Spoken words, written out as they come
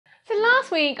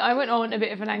last week I went on a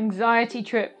bit of an anxiety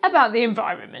trip about the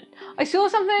environment. I saw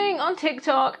something on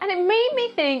TikTok and it made me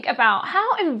think about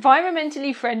how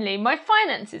environmentally friendly my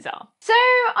finances are. So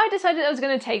I decided I was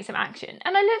going to take some action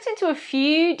and I looked into a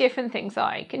few different things that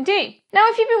I can do. Now,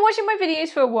 if you've been watching my videos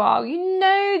for a while, you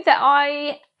know that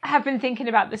I have been thinking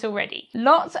about this already.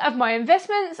 Lots of my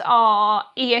investments are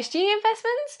ESG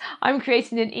investments. I'm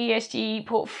creating an ESG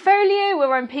portfolio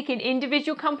where I'm picking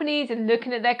individual companies and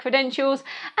looking at their credentials.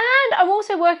 And I'm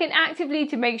also working actively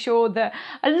to make sure that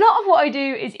a lot of what I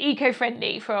do is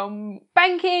eco-friendly, from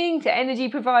banking to energy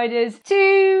providers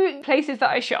to places that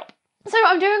I shop. So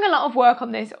I'm doing a lot of work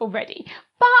on this already,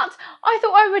 but I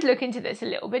thought I would look into this a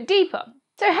little bit deeper.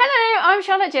 So hello, I'm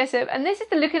Charlotte Jessup and this is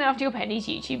the Looking After Your Pennies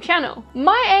YouTube channel.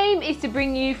 My aim is to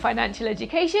bring you financial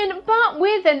education, but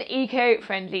with an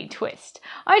eco-friendly twist.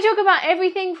 I talk about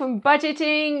everything from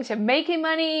budgeting to making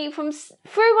money, from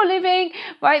frugal living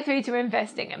right through to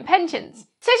investing and pensions.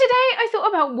 So today I thought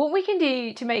about what we can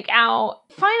do to make our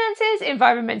finances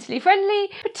environmentally friendly,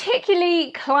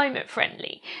 particularly climate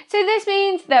friendly. So this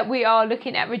means that we are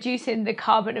looking at reducing the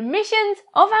carbon emissions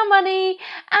of our money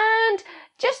and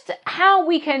just how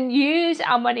we can use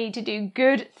our money to do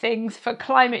good things for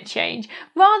climate change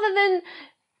rather than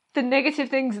the negative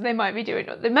things that they might be doing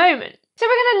at the moment. So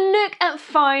we're going to look at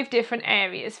 5 different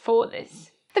areas for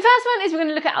this. The first one is we're going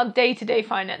to look at our day-to-day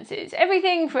finances,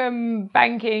 everything from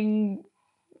banking,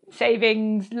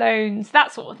 savings, loans,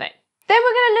 that sort of thing. Then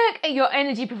we're going to look at your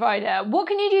energy provider. What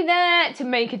can you do there to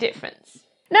make a difference?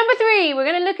 Number 3, we're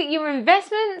going to look at your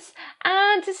investments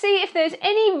and to see if there's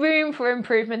any room for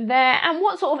improvement there and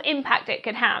what sort of impact it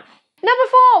could have.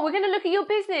 Number 4, we're going to look at your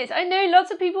business. I know lots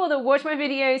of people that watch my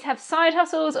videos have side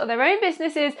hustles or their own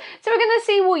businesses, so we're going to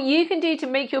see what you can do to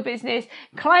make your business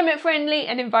climate friendly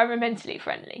and environmentally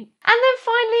friendly. And then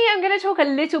finally, I'm going to talk a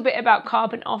little bit about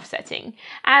carbon offsetting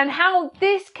and how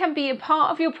this can be a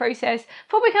part of your process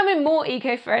for becoming more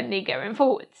eco-friendly going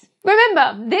forwards.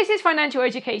 Remember, this is financial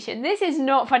education. This is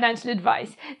not financial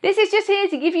advice. This is just here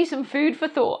to give you some food for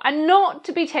thought and not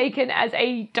to be taken as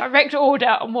a direct order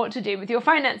on what to do with your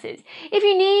finances. If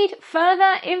you need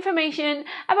further information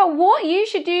about what you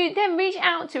should do, then reach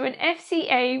out to an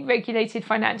FCA regulated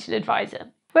financial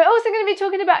advisor. We're also going to be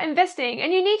talking about investing,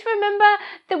 and you need to remember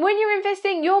that when you're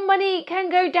investing, your money can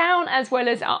go down as well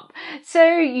as up.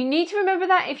 So you need to remember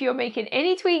that if you're making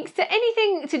any tweaks to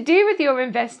anything to do with your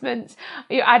investments,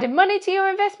 you're adding money to your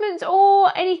investments,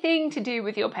 or anything to do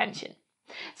with your pension.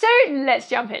 So let's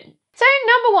jump in. So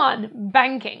number 1,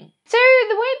 banking. So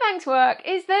the way banks work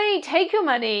is they take your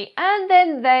money and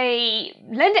then they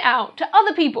lend it out to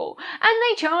other people and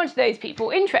they charge those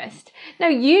people interest. Now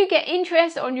you get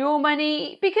interest on your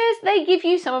money because they give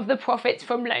you some of the profits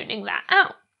from loaning that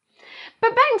out.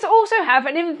 But banks also have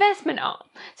an investment arm.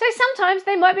 So sometimes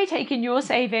they might be taking your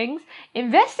savings,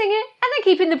 investing it, and then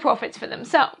keeping the profits for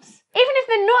themselves. Even if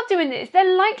they're not doing this,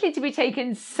 they're likely to be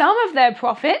taking some of their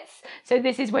profits. So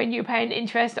this is when you're paying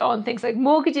interest on things like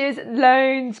mortgages,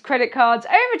 loans, credit cards,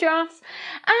 overdrafts,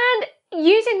 and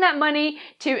using that money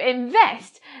to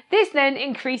invest. This then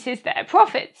increases their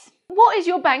profits. What is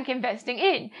your bank investing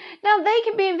in? Now, they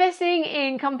can be investing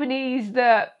in companies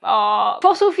that are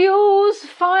fossil fuels,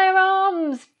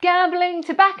 firearms, gambling,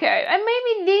 tobacco, and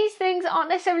maybe these things aren't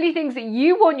necessarily things that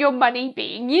you want your money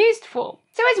being used for.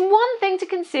 So it's one thing to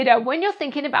consider when you're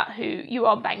thinking about who you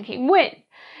are banking with.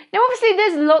 Now, obviously,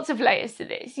 there's lots of layers to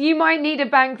this. You might need a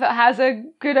bank that has a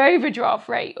good overdraft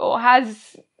rate or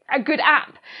has a good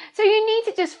app. So you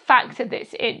need to just factor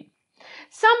this in.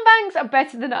 Some banks are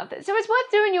better than others, so it's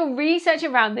worth doing your research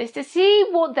around this to see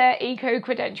what their eco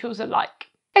credentials are like.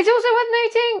 It's also worth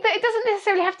noting that it doesn't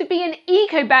necessarily have to be an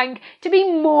eco bank to be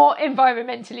more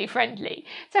environmentally friendly.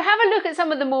 So have a look at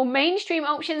some of the more mainstream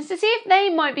options to see if they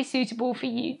might be suitable for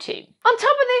you too. On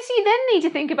top of this, you then need to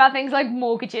think about things like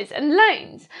mortgages and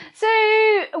loans.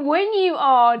 So when you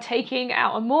are taking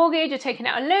out a mortgage or taking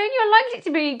out a loan, you're likely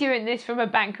to be doing this from a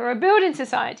bank or a building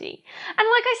society. And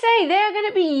like I say, they are going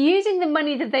to be using the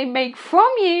money that they make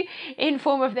from you in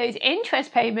form of those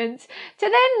interest payments to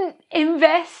then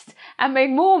invest and make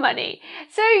more money.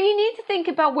 So you need to think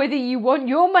about whether you want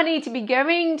your money to be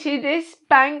going to this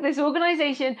bank, this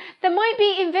organisation that might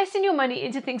be investing your money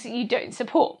into things that you don't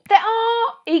support. There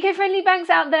are eco-friendly banks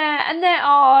out there and there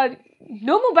are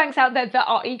normal banks out there that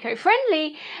are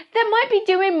eco-friendly that might be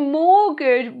doing more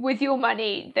good with your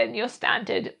money than your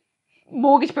standard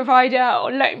mortgage provider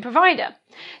or loan provider.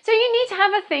 So you need to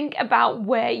have a think about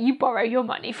where you borrow your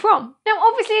money from. Now,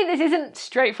 obviously, this isn't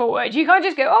straightforward. You can't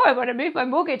just go, oh, I want to move my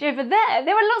mortgage over there.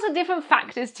 There are lots of different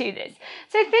factors to this.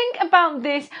 So think about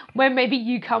this when maybe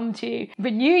you come to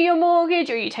renew your mortgage,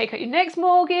 or you take out your next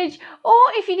mortgage, or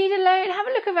if you need a loan, have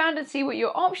a look around and see what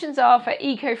your options are for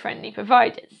eco-friendly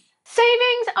providers.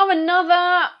 Savings are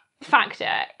another factor.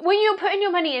 When you're putting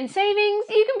your money in savings,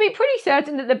 you can be pretty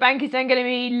certain that the bank is then going to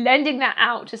be lending that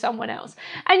out to someone else.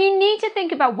 And you need to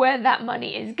think about where that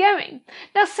money is going.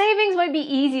 Now, savings might be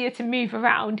easier to move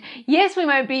around. Yes, we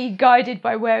might be guided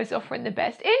by where is offering the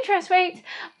best interest rates,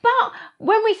 but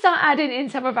when we start adding in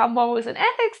some of our morals and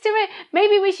ethics to it,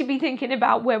 maybe we should be thinking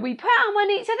about where we put our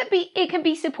money so that it can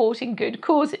be supporting good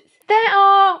causes. There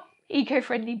are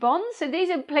eco-friendly bonds. So these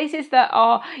are places that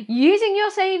are using your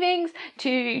savings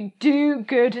to do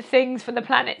good things for the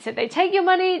planet. So they take your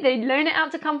money, they loan it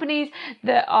out to companies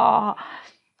that are,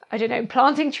 I don't know,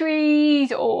 planting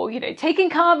trees or, taking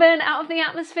carbon out of the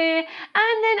atmosphere.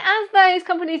 And then as those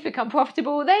companies become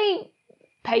profitable, they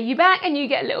pay you back and you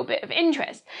get a little bit of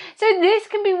interest. So this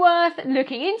can be worth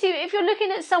looking into if you're looking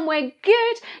at somewhere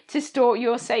good to store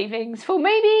your savings for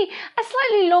maybe a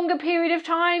slightly longer period of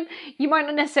time. You might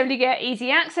not necessarily get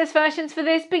easy access versions for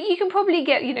this, but you can probably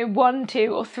get, 1, 2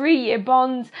 or 3 year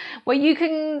bonds where you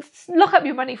can lock up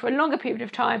your money for a longer period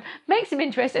of time, make some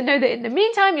interest, and know that in the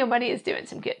meantime your money is doing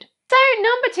some good. So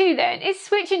number 2 then is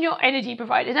switching your energy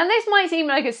provider. Now this might seem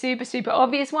like a super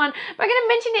obvious one, but I'm going to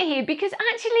mention it here because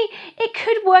actually it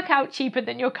could work out cheaper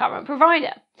than your current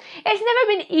provider. It's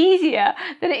never been easier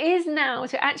than it is now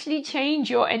to actually change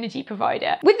your energy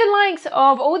provider, with the likes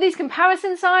of all these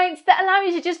comparison sites that allow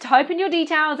you to just type in your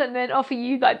details and then offer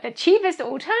you like the cheapest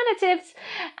alternatives,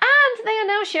 and they are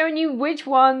now showing you which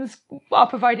ones are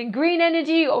providing green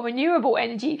energy or renewable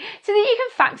energy so that you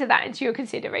can factor that into your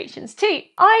considerations too.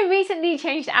 I recently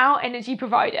changed our energy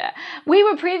provider. We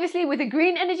were previously with a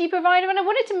green energy provider and I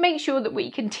wanted to make sure that we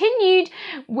continued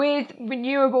with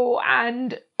renewable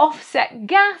and offset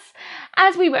gas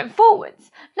as we went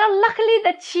forwards. Now luckily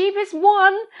the cheapest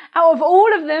one out of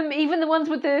all of them, even the ones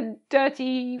with the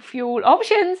dirty fuel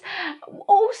options,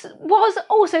 was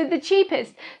also the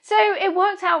cheapest. So it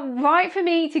worked out right for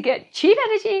me to get cheap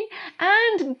energy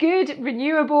and good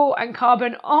renewable and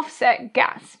carbon offset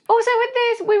gas. Also with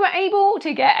this we were able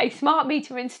to get a smart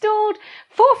meter installed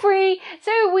for free,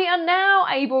 so we are now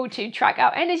able to track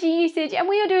our energy usage, and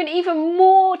we are doing even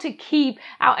more to keep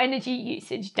our energy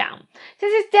usage down. So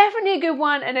this is definitely a good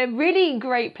one and a really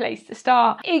great place to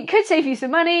start. It could save you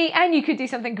some money and you could do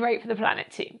something great for the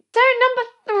planet too. So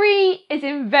number 3 is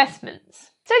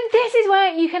investments. So this is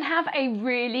where you can have a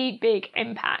really big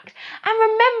impact. And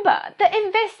remember that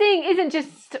investing isn't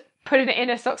just putting it in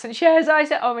a stocks and shares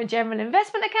ISA or a general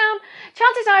investment account.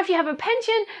 Chances are if you have a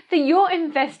pension that you're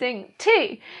investing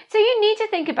too. So you need to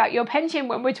think about your pension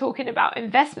when we're talking about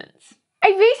investments.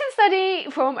 A recent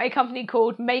study from a company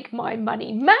called Make My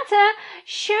Money Matter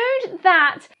showed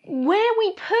that where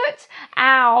we put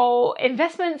our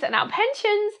investments and our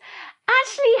pensions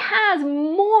actually has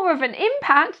more of an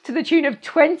impact, to the tune of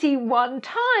 21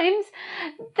 times,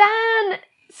 than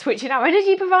switching our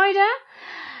energy provider,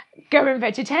 going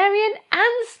vegetarian,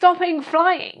 and stopping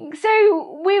flying.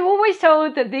 So we're always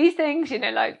told that these things,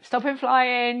 like stopping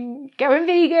flying, going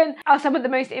vegan, are some of the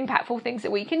most impactful things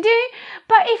that we can do.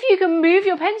 But if you can move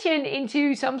your pension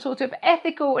into some sort of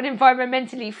ethical and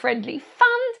environmentally friendly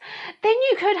fund, then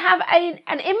you could have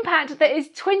an impact that is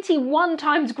 21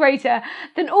 times greater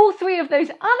than all 3 of those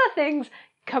other things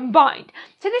combined.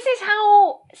 So this is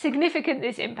how significant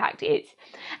this impact is.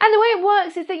 And the way it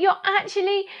works is that you're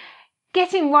actually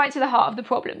getting right to the heart of the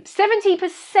problem. 70%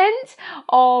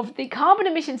 of the carbon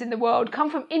emissions in the world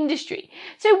come from industry.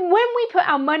 So when we put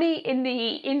our money in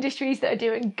the industries that are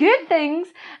doing good things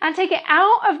and take it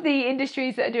out of the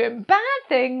industries that are doing bad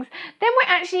things, then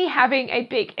we're actually having a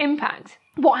big impact.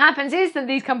 What happens is that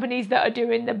these companies that are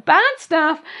doing the bad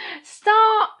stuff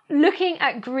start looking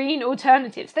at green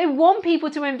alternatives. They want people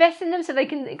to invest in them so they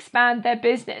can expand their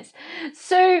business.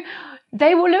 So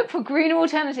they will look for green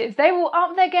alternatives. They will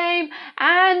up their game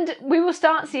and we will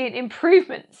start seeing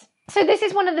improvements. So this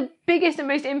is one of the biggest and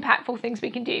most impactful things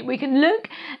we can do. We can look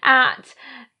at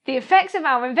the effects of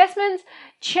our investments,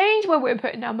 change where we're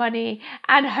putting our money,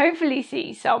 and hopefully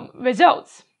see some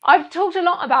results. I've talked a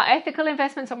lot about ethical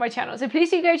investments on my channel, so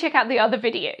please do go check out the other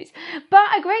videos.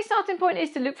 But a great starting point is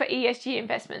to look for ESG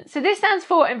investments. So this stands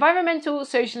for environmental,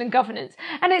 social and governance,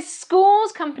 and it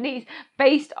scores companies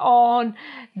based on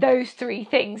those 3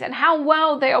 things and how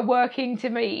well they are working to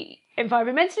be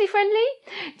environmentally friendly,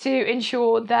 to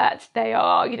ensure that they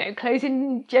are,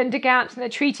 closing gender gaps and they're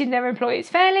treating their employees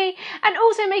fairly, and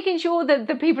also making sure that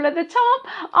the people at the top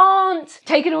aren't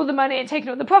taking all the money and taking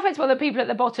all the profits while the people at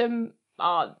the bottom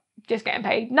are just getting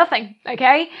paid nothing,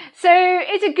 okay? So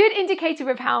it's a good indicator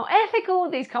of how ethical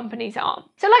these companies are.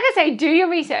 So like I say, do your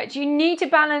research. You need to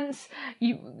balance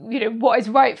what is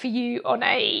right for you on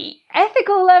a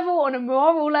ethical level, on a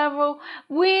moral level,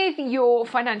 with your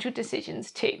financial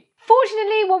decisions too.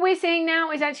 Fortunately, what we're seeing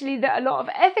now is actually that a lot of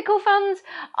ethical funds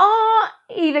are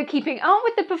either keeping up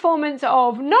with the performance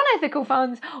of non-ethical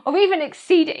funds or even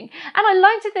exceeding. And I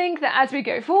like to think that as we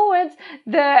go forwards,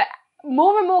 the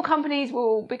more and more companies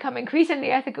will become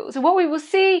increasingly ethical. So what we will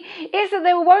see is that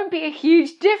there won't be a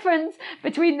huge difference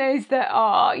between those that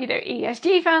are,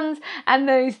 ESG funds and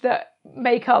those that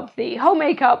make up the whole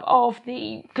makeup of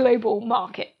the global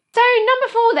market. So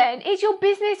number 4 then is your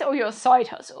business or your side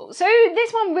hustle. So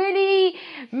this one really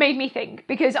made me think,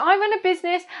 because I run a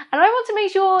business and I want to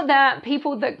make sure that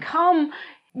people that come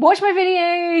watch my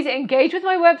videos, engage with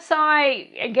my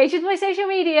website, engage with my social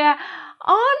media,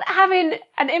 aren't having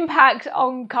an impact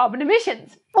on carbon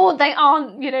emissions, or they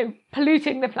aren't,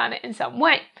 polluting the planet in some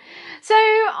way. So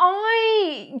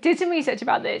I did some research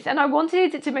about this and I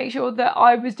wanted to make sure that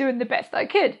I was doing the best I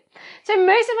could. So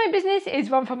most of my business is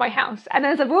run from my house, and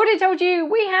as I've already told you,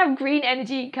 we have green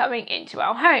energy coming into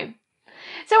our home.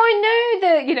 So I know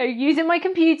that, using my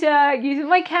computer, using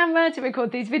my camera to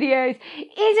record these videos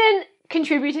isn't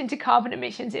contributing to carbon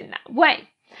emissions in that way.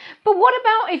 But what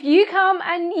about if you come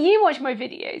and you watch my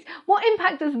videos? What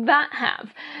impact does that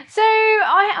have? So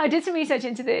I did some research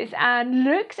into this and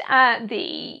looked at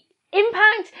the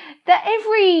impact that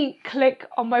every click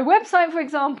on my website, for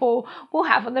example, will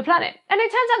have on the planet. And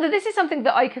it turns out that this is something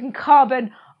that I can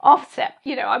carbon offset.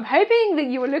 I'm hoping that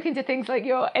you will look into things like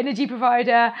your energy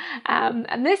provider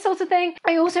and this sort of thing.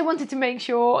 I also wanted to make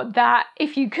sure that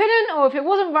if you couldn't, or if it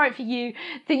wasn't right for you,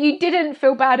 that you didn't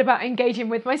feel bad about engaging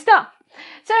with my stuff.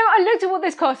 So I looked at what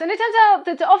this costs, and it turns out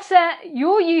that to offset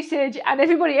your usage and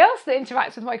everybody else that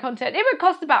interacts with my content, it would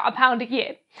cost about £1 a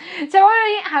year. So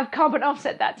I have carbon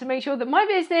offset that to make sure that my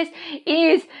business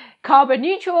is carbon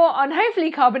neutral and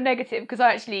hopefully carbon negative, because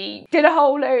I actually did a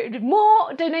whole load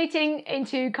more donating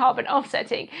into carbon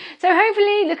offsetting. So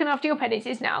hopefully looking after your pennies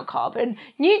is now carbon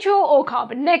neutral or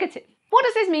carbon negative. What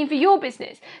does this mean for your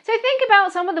business? So think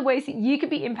about some of the ways that you could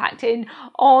be impacting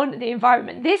on the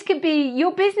environment. This could be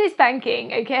your business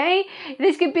banking, okay?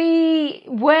 This could be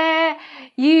where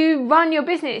you run your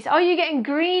business. Are you getting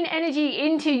green energy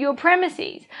into your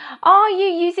premises? Are you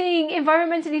using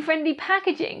environmentally friendly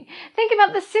packaging? Think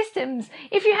about the systems.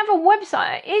 If you have a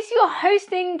website, is your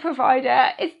hosting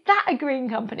provider, is that a green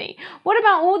company? What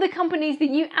about all the companies that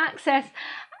you access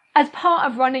as part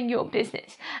of running your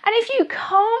business? And if you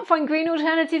can't find green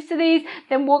alternatives to these,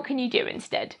 then what can you do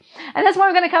instead? And that's what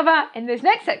I'm going to cover in this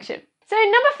next section. So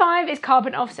number 5 is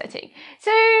carbon offsetting.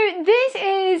 So this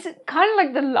is kind of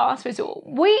like the last resort.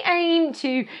 We aim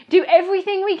to do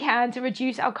everything we can to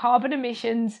reduce our carbon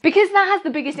emissions because that has the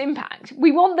biggest impact.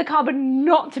 We want the carbon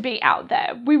not to be out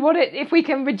there. We want it, if we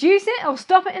can reduce it or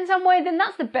stop it in some way, then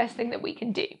that's the best thing that we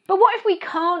can do. But what if we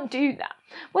can't do that?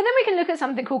 Well, then we can look at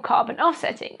something called carbon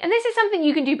offsetting. And this is something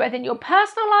you can do both in your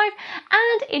personal life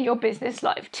and in your business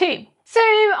life too. So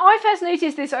I first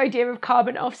noticed this idea of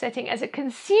carbon offsetting as a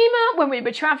consumer when we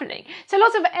were traveling. So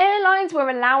lots of airlines were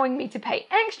allowing me to pay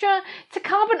extra to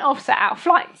carbon offset our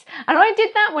flights. And I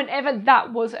did that whenever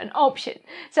that was an option.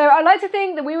 So I like to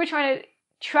think that we were trying to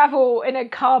travel in a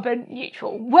carbon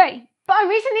neutral way. But I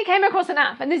recently came across an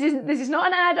app, and this is not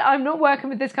an ad, I'm not working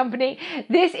with this company,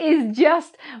 this is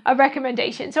just a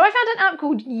recommendation. So I found an app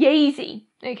called Yazy.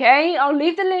 Okay, I'll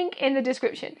leave the link in the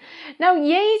description. Now,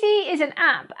 Yazy is an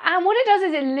app, and what it does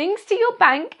is it links to your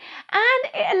bank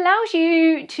and it allows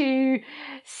you to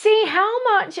see how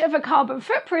much of a carbon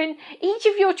footprint each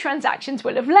of your transactions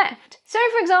will have left. So,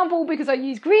 for example, because I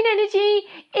use green energy,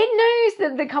 it knows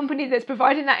that the company that's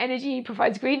providing that energy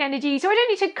provides green energy, so I don't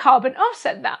need to carbon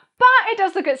offset that. But it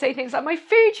does look at, say, things like my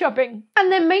food shopping,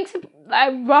 and then makes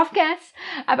a rough guess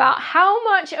about how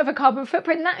much of a carbon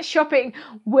footprint that shopping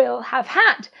will have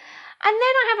had. And then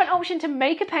I have an option to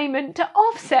make a payment to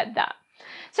offset that.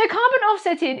 So carbon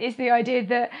offsetting is the idea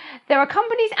that there are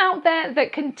companies out there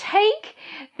that can take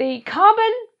the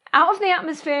carbon out of the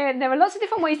atmosphere, and there are lots of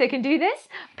different ways they can do this.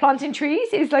 Planting trees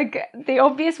is like the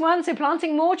obvious one, so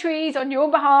planting more trees on your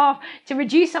behalf to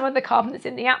reduce some of the carbon that's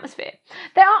in the atmosphere.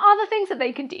 There are other things that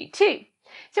they can do too.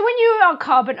 So when you are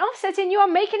carbon offsetting, you are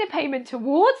making a payment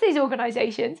towards these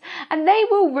organisations, and they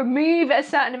will remove a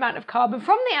certain amount of carbon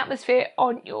from the atmosphere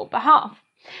on your behalf.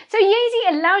 So Yeezy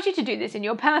allows you to do this in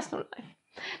your personal life.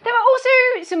 There are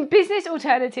also some business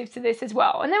alternatives to this as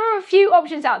well, and there are a few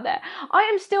options out there. I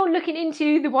am still looking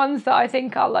into the ones that I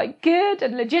think are like good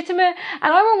and legitimate,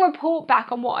 and I will report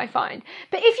back on what I find.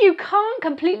 But if you can't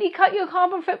completely cut your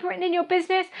carbon footprint in your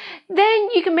business, then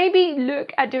you can maybe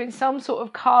look at doing some sort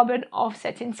of carbon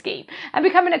offsetting scheme and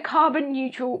becoming a carbon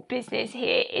neutral business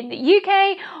here in the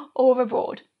UK or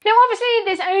abroad. Now, obviously,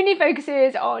 this only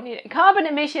focuses on carbon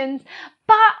emissions,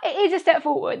 but it is a step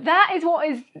forward. That is what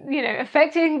is,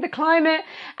 affecting the climate,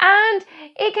 and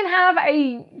it can have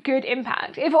a good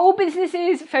impact. If all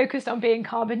businesses focused on being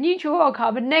carbon neutral or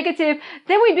carbon negative,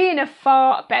 then we'd be in a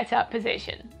far better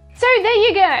position. So there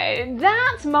you go,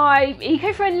 that's my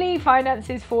eco-friendly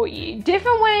finances for you.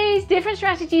 Different ways, different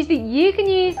strategies that you can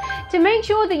use to make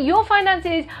sure that your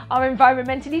finances are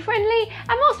environmentally friendly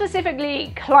and more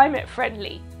specifically climate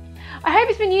friendly. I hope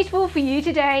it's been useful for you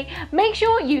today. Make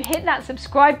sure you hit that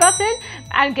subscribe button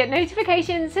and get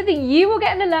notifications so that you will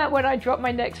get an alert when I drop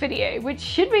my next video, which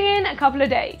should be in a couple of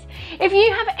days. If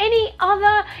you have any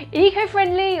other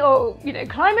eco-friendly or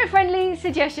climate-friendly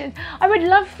suggestions, I would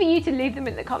love for you to leave them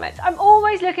in the comments. I'm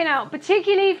always looking out,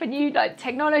 particularly for new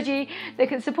technology that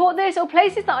can support this or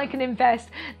places that I can invest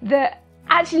that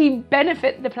actually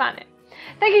benefit the planet.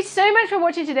 Thank you so much for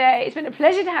watching today. It's been a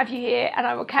pleasure to have you here, and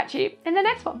I will catch you in the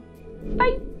next one.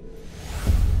 Bye.